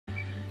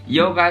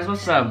Yo guys,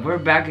 what's up? We're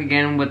back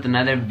again with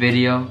another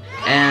video,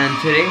 and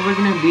today we're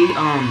gonna be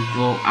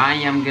I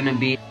am gonna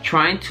be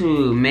trying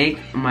to make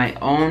my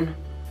own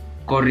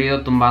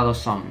Corrido Tumbado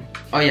song.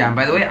 Oh yeah, and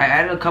by the way, I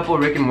added a couple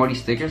of Rick and Morty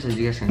stickers, as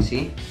you guys can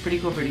see. Pretty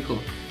cool, pretty cool.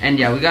 And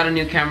yeah, we got a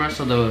new camera,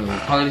 so the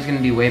quality is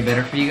gonna be way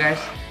better for you guys.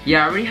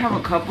 Yeah, I already have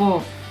a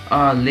couple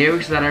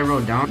lyrics that I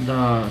wrote down.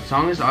 The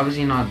song is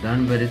obviously not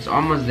done, but it's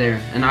almost there,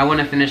 and I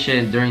want to finish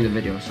it during the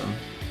video, so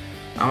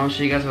I want to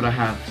show you guys what I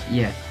have.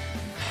 Yeah,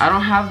 I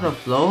don't have the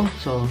flow,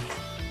 so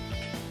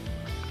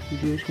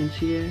if you guys can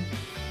see it,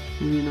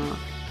 maybe not.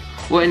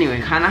 Well,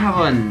 anyway, kind of have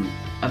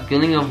a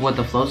feeling of what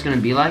the flow is gonna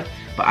be like,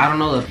 but I don't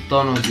know the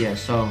tonos yet.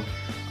 So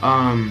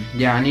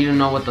yeah, I need to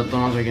know what the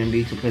tonos are gonna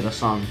be to play the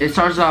song. It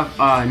starts off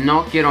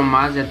no quiero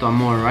más de tu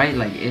amor, right?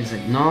 Like it's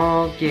like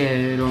no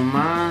quiero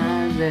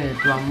más de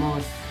tu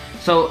amor.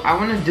 So I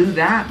want to do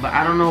that, but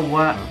I don't know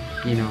what,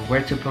 you know,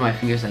 where to put my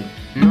fingers. Like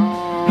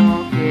no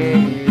quiero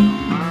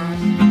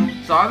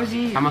más. So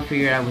obviously I'm gonna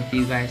figure it out with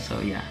you guys. So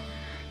yeah,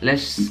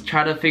 let's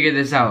try to figure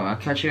this out. I'll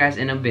catch you guys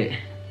in a bit.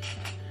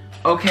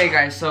 Okay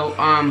guys, so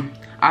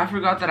I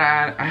forgot that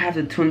I have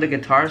to tune the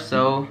guitar,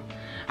 so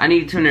I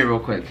need to tune it real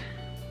quick.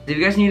 If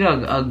you guys need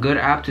a good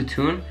app to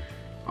tune,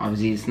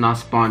 obviously it's not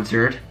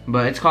sponsored,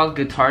 but it's called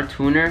Guitar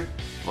Tuner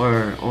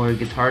or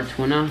Guitar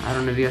Tuna. I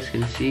don't know if you guys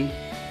can see.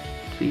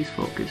 Please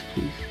focus,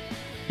 please.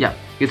 Yeah,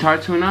 Guitar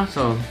Tuna.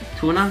 So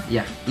tuna,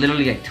 yeah,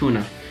 literally like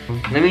tuna.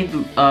 Let me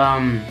do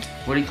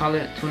what do you call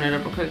it? Tune it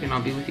up real quick, and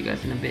I'll be with you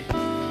guys in a bit.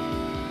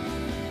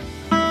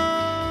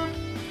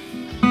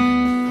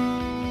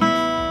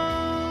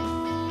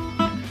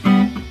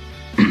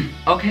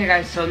 Okay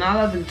guys, so now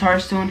that the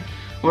guitar's tuned,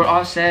 we're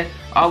all set.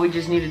 All we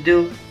just need to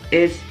do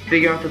is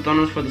figure out the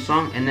tonos for the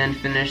song and then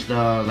finish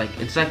the, like,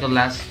 it's like the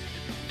last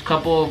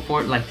couple,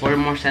 four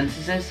more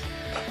sentences.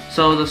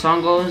 So the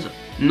song goes,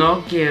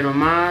 no quiero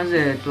más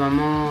de tu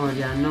amor,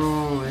 ya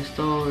no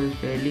estoy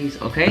feliz.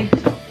 Okay,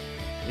 so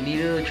we need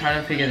to try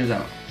to figure this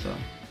out. So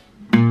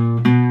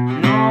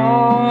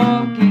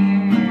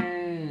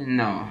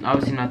no,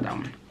 obviously not that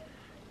one.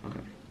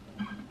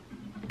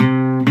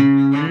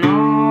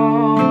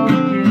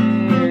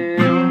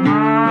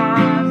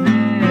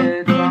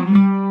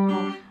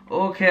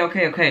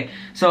 Okay. Okay.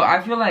 So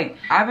I feel like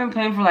I've been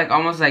playing for like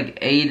almost like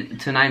 8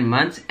 to 9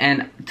 months,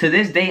 and to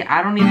this day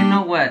I don't even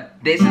know what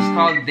this is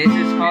called.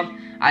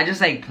 I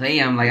just like play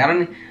them. Like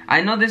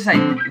I know this,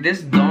 like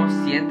this do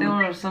siete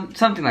or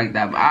something like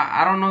that, but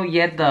I don't know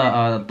yet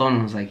the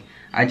tonos. Like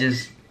I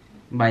just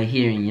by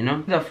hearing, you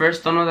know. The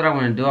first tono that I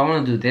want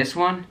to do this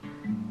one.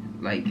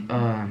 Like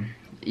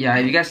yeah,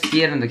 if you guys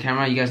see it in the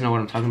camera, you guys know what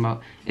I'm talking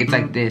about. It's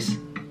like this.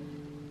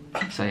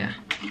 So yeah.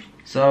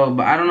 So,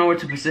 but I don't know where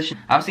to position.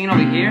 I was thinking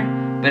over here,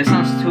 but it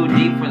sounds too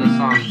deep for the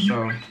song.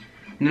 So,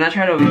 then I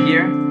tried over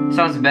here. It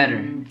sounds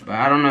better, but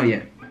I don't know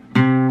yet.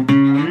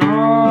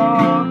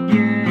 No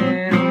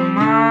quiero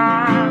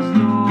más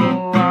tu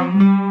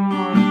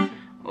amor.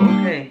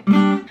 Okay.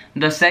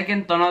 The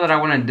second tono that I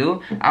want to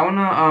do, I want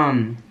to,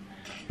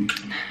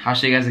 I'll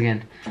show you guys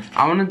again.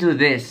 I want to do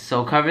this.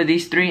 So, cover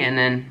these three and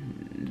then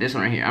this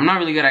one right here. I'm not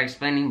really good at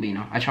explaining, but you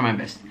know, I try my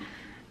best.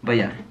 But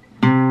yeah.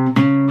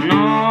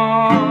 No.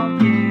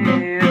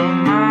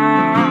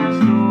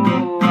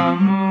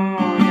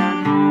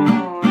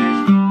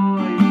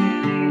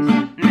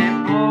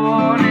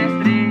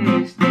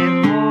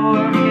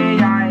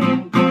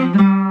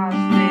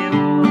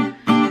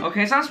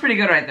 Okay, sounds pretty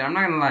good right there, I'm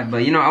not gonna lie,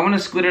 but you know, I want to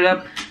split it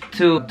up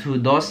to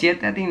do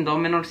siete, I think, do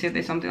menor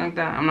siete, something like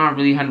that. I'm not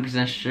really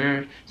 100%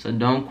 sure, so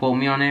don't quote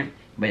me on it,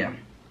 but yeah.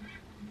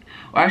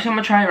 Well, actually, I'm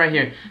gonna try it right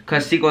here,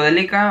 cause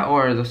psicodelica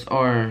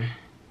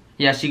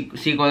yeah,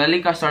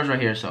 psicodelica starts right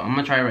here, so I'm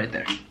gonna try it right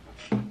there.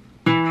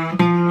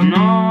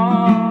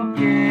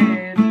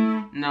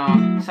 No,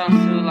 it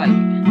sounds too like,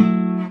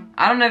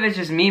 I don't know if it's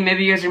just me,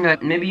 maybe you guys are gonna be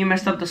like, maybe you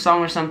messed up the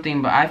song or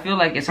something, but I feel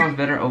like it sounds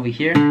better over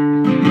here.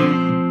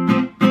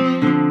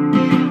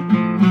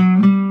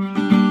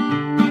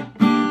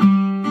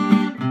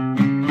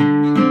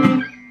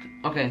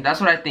 Okay, that's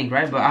what I think,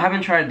 right? But I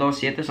haven't tried dos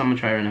siete, so I'm gonna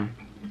try it right now.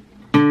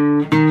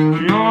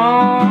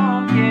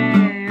 No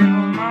quiero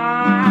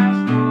más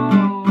tu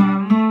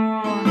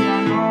amor,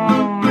 ya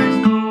no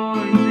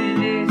estoy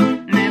feliz.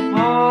 Me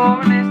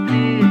pones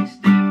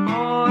triste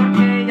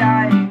porque ya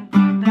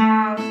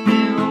encontraste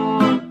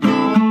otro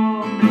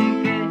hombre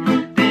que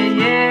te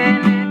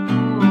llene tu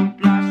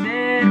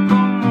placer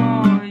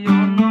como yo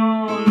no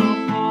lo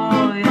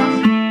podía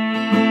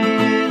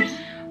hacer.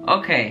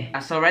 Okay,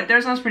 so right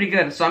there sounds pretty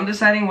good. So I'm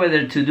deciding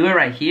whether to do it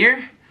right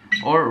here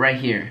or right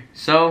here.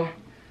 So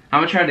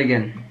I'm gonna try it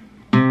again.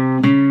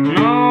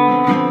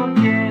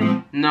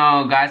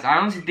 No, guys, I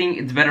honestly think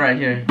it's better right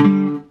here.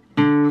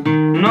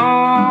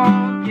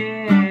 No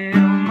quiero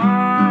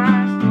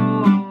más tu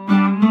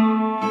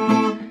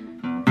amor.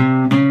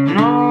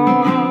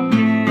 No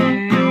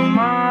quiero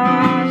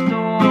más tu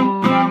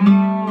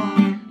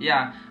amor.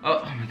 Yeah.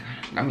 Oh my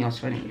god, got me all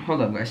sweaty.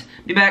 Hold up, guys.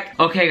 Be back.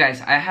 Okay,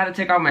 guys, I had to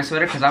take off my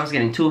sweater because I was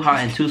getting too hot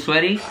and too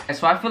sweaty.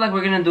 So I feel like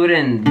we're gonna do it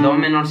in do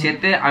menor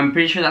siete. I'm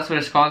pretty sure that's what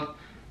it's called.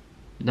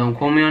 Don't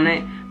quote me on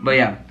it. But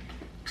yeah.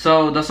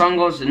 So the song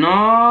goes,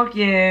 no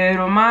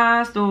quiero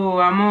más tu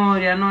amor,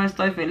 ya no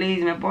estoy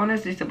feliz, me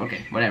pones triste.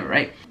 Okay, whatever,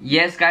 right?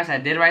 Yes, guys, I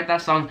did write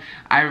that song.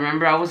 I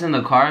remember I was in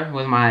the car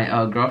with my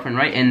girlfriend,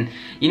 right? And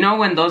you know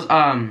when those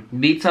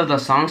beats of the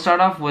song start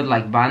off with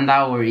like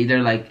banda or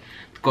either like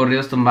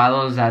Corrido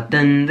Tumbados,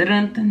 dun,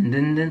 dun, dun,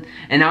 dun, dun,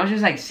 and I was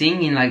just like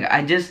singing, like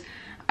I just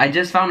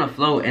found a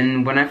flow.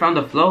 And when I found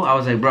the flow, I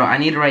was like, bro, I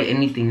need to write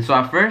anything. So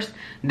at first,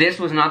 this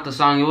was not the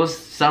song. It was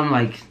some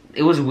like,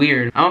 it was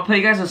weird. I'm gonna play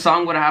you guys a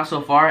song what I have so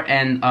far,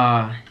 and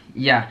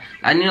yeah,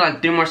 I need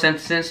like 3 more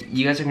sentences.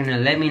 You guys are gonna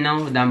let me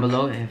know down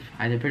below if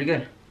I did pretty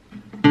good.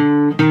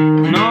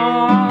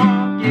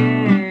 No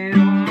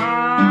quiero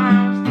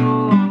más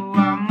tu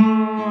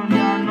amor,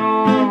 ya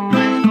no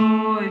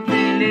estoy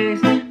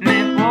feliz,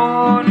 me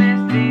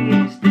pones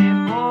triste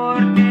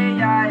porque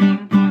ya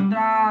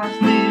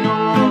encontraste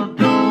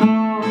otro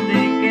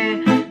hombre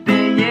que te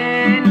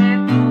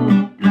llene tu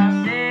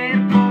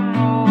placer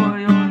como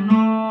yo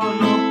no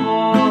lo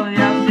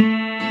podía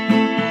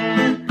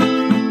hacer.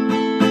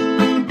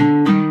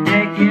 Te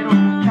quiero,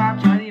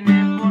 muchacha, dime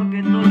por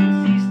qué tú lo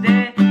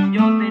hiciste.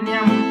 Yo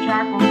tenía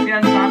mucha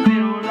confianza,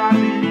 pero la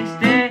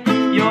perdiste.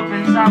 Yo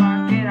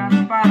pensaba que eras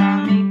para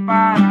mí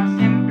para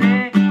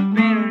siempre,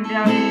 pero en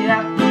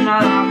realidad tú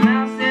nada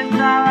más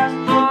estabas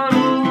por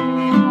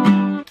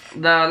un...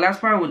 The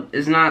last part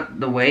is not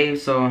the wave,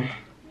 so...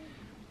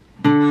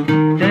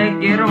 Te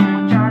quiero,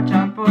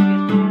 muchacha, porque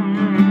tú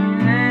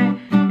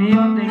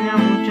yo tenía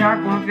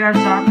mucha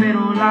confianza,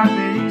 pero la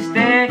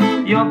perdiste.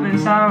 Yo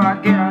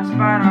pensaba que eras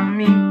para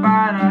mí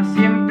para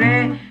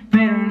siempre,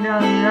 pero en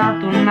realidad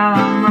tú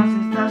nada más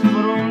estás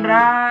por un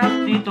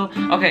ratito.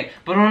 Okay,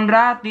 por un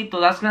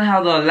ratito. That's gonna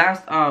how the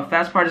last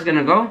fast part is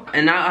gonna go.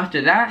 And now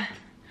after that,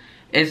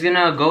 it's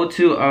gonna go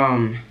to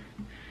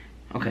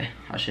okay,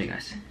 I'll show you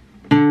guys.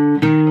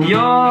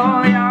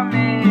 Yo ya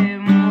me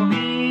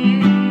moví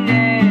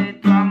de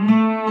tu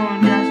amor,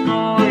 ya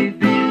estoy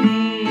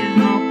feliz,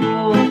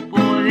 no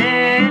ocupo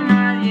de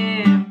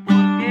nadie,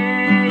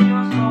 porque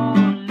yo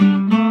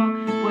solito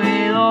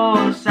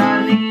puedo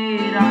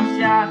salir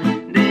hacia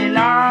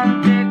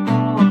adelante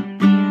con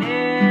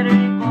dinero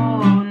y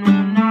con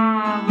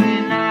una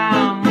buena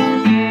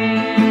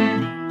mujer.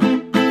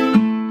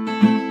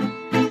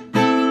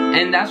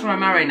 And that's where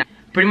I'm at right now.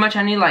 Pretty much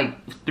I need like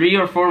 3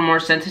 or 4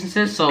 more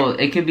sentences, so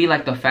it could be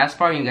like the fast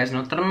part, you guys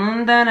know. But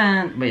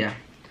yeah.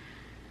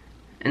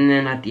 And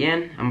then at the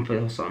end, I'm gonna play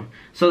the whole song.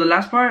 So the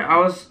last part,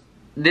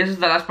 this is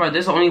the last part.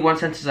 This is only 1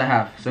 sentence I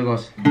have. So it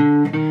goes,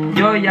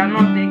 yo ya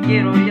no te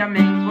quiero, ya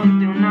me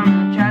encontré una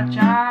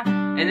muchacha.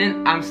 And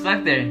then I'm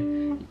stuck there.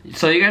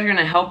 So you guys are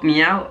gonna help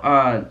me out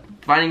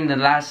finding the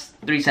last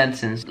 3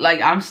 sentences. Like,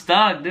 I'm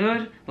stuck,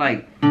 dude.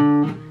 Like,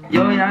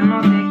 yo ya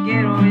no te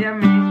quiero, ya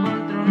me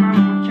encontré una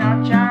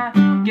muchacha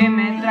que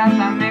me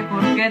trata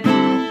mejor que tú.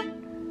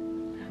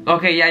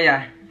 Okay,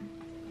 yeah.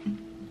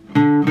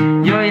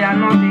 Yo ya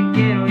no te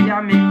quiero, ya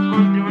me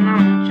encontré una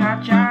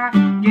muchacha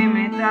que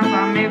me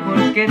trata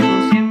mejor que tú,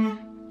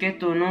 que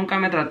tú nunca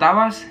me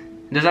tratabas.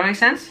 Does that make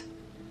sense?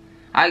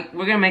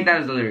 We're gonna make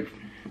that as the lyric.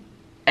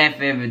 If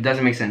it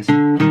doesn't make sense.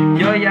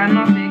 Yo ya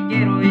no te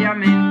quiero, ya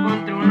me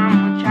encontré una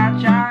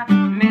muchacha,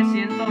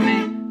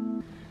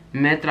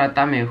 me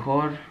trata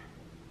mejor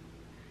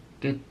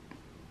que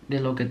de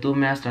lo que tú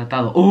me has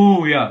tratado.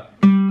 Oh, yeah.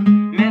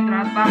 Me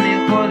trata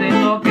mejor de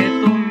lo que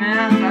tú me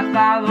has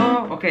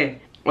tratado.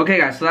 Okay,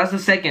 guys, so that's the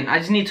second. I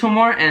just need 2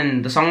 more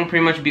and the song will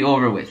pretty much be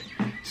over with.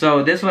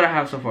 So this is what I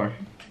have so far.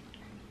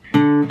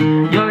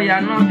 Yo ya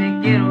no te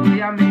quiero,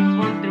 ya me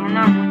encontré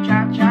una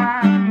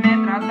muchacha, me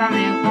trata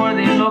mejor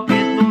de lo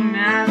que tú me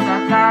has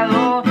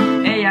tratado.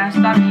 Ella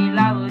está a mi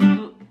lado y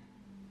tú...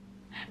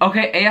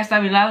 Okay, ella está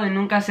a mi lado y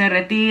nunca se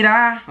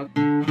retira.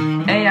 Okay.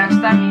 Ella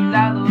está a mi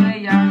lado,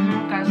 ella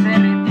nunca se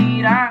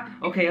retira.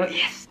 Okay, oh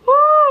yes.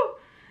 Woo!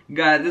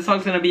 God, this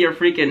song's gonna be your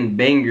freaking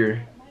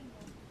banger.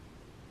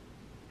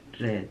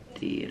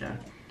 Retira.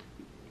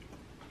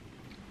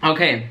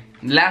 Okay,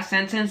 last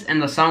sentence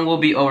and the song will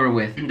be over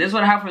with. This is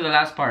what I have for the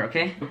last part,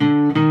 okay?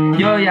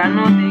 Yo ya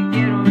no te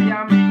quiero,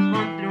 ya me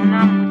encontré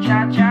una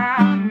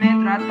muchacha,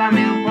 me trata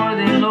mejor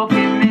de lo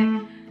que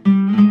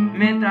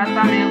me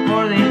trata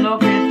mejor de lo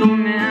que tú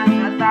me has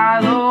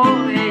tratado.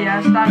 Ella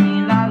está a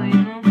mi lado y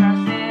nunca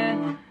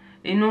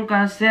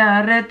se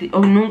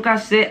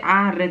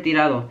ha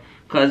retirado.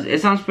 Cause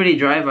it sounds pretty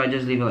dry, but I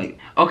just leave it like.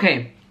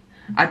 Okay,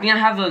 I think I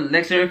have the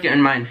next lyric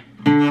in mind.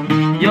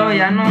 Yo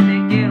ya no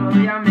te quiero,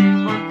 ya me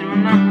encontré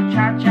una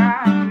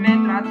muchacha, me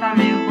trata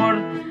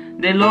mejor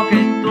de lo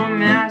que tú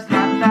me has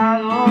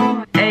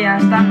tratado. Ella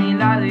está a mi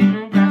lado y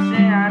nunca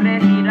se ha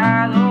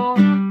retirado.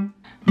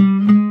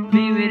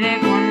 Viviré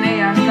con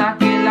ella hasta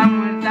que la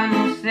muerte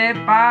nos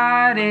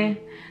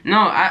separe.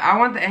 No, I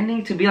want the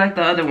ending to be like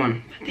the other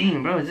one.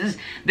 Dang, bro, this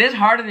is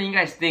harder than you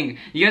guys think.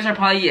 You guys are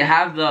probably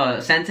have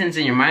the sentence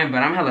in your mind,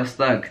 but I'm hella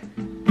stuck.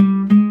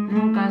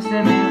 Nunca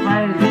se me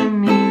va de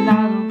mi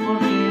lado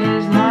porque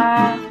es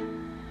la...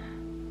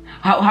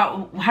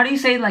 How do you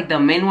say like the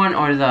main one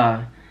or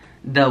the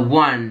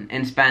one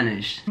in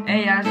Spanish?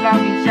 Ella es la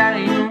oficial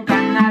y nunca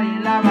nadie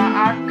la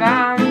va a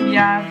cambiar.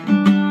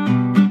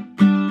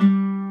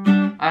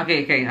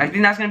 okay. I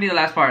think that's gonna be the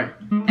last part.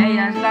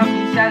 Ella es la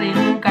oficial y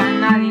nunca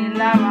nadie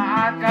la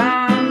va a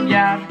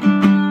cambiar.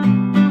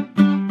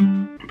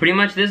 Pretty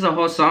much this is the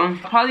whole song.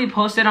 I'll probably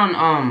post it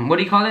on what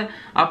do you call it?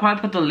 I'll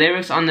probably put the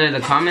lyrics under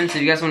the comments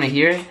if you guys want to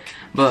hear it.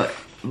 But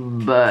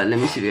let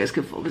me see if you guys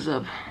can focus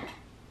up.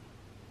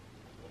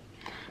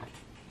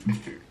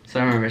 So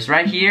remember, it's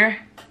right here,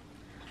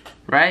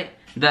 right?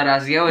 The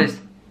rasgueo is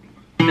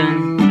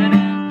dun, dun, dun,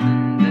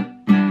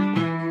 dun,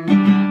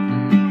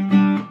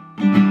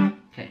 dun.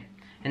 Okay,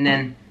 and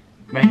then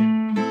right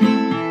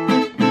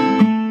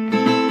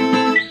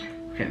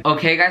here.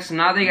 Okay guys, so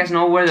now that you guys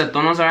know where the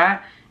tonos are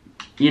at,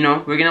 you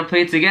know, we're gonna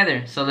play it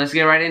together. So let's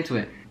get right into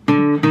it.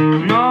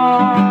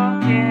 No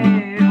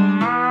quiero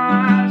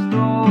más tu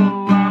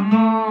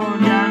amor,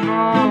 ya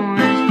no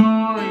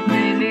estoy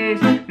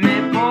feliz.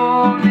 Me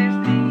pones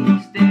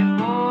triste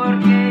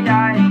porque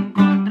ya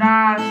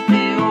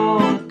encontraste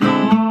otro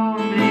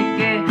hombre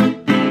que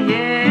te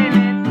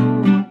llene tu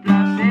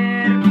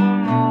placer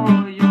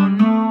como yo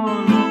no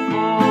lo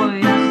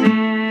voy a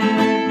hacer.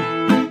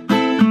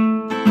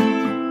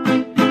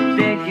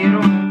 Te quiero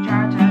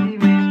muchacha,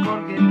 dime por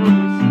qué tú lo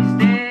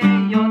hiciste.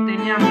 Yo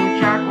tenía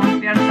mucha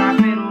confianza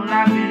pero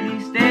la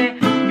perdiste.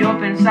 Yo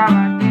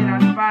pensaba que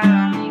eras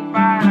para mí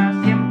para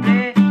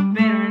siempre,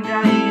 pero en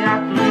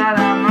realidad tú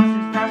nada más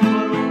estás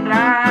por un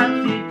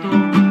ratito.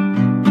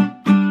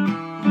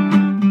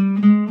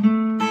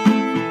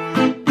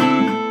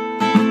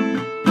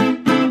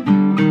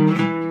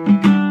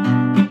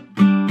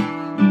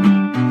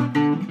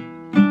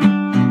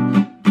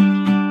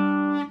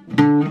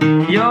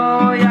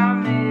 Yo ya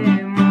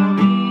me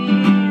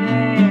moví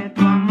de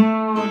tu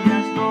amor, ya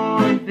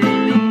estoy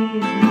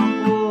feliz, no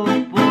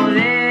ocupo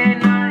de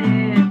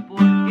nadie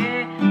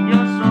porque yo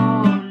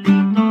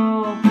solito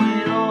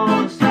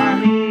puedo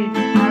salir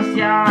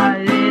hacia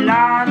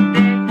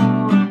adelante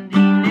con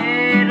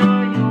dinero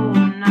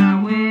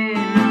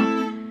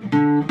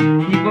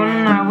y con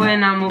una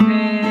buena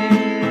mujer.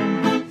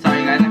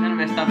 Sorry guys, I kind of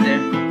messed up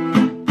there.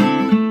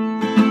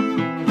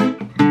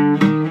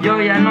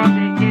 Yo ya no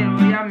te quiero,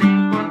 ya me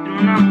encontré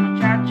una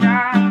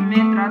muchacha, me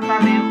trata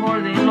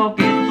mejor de lo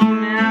que tú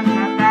me has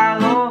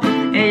tratado.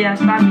 Ella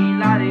está a mi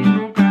lado y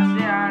nunca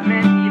se ha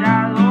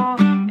retirado.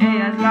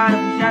 Ella es la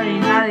oficial y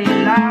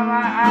nadie la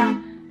va a.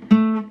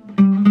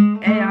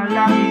 Ella es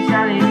la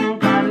oficial y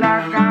nunca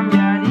la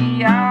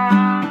cambiaría.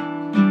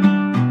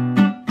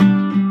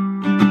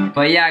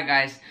 But yeah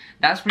guys,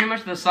 that's pretty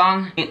much the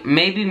song.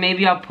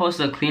 Maybe I'll post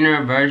a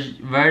cleaner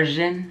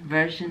version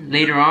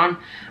later on.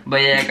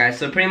 But yeah guys,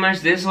 so pretty much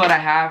this is what I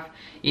have.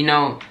 You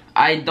know,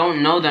 I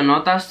don't know the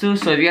notas too,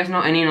 so if you guys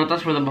know any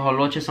notas for the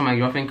bajoloche so my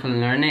girlfriend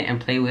can learn it and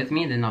play with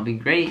me, then that'll be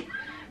great.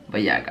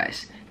 But yeah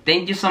guys,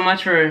 thank you so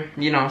much for,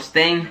 you know,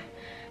 staying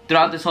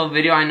throughout this whole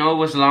video. I know it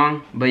was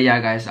long, but yeah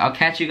guys, I'll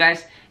catch you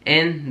guys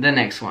in the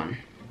next one.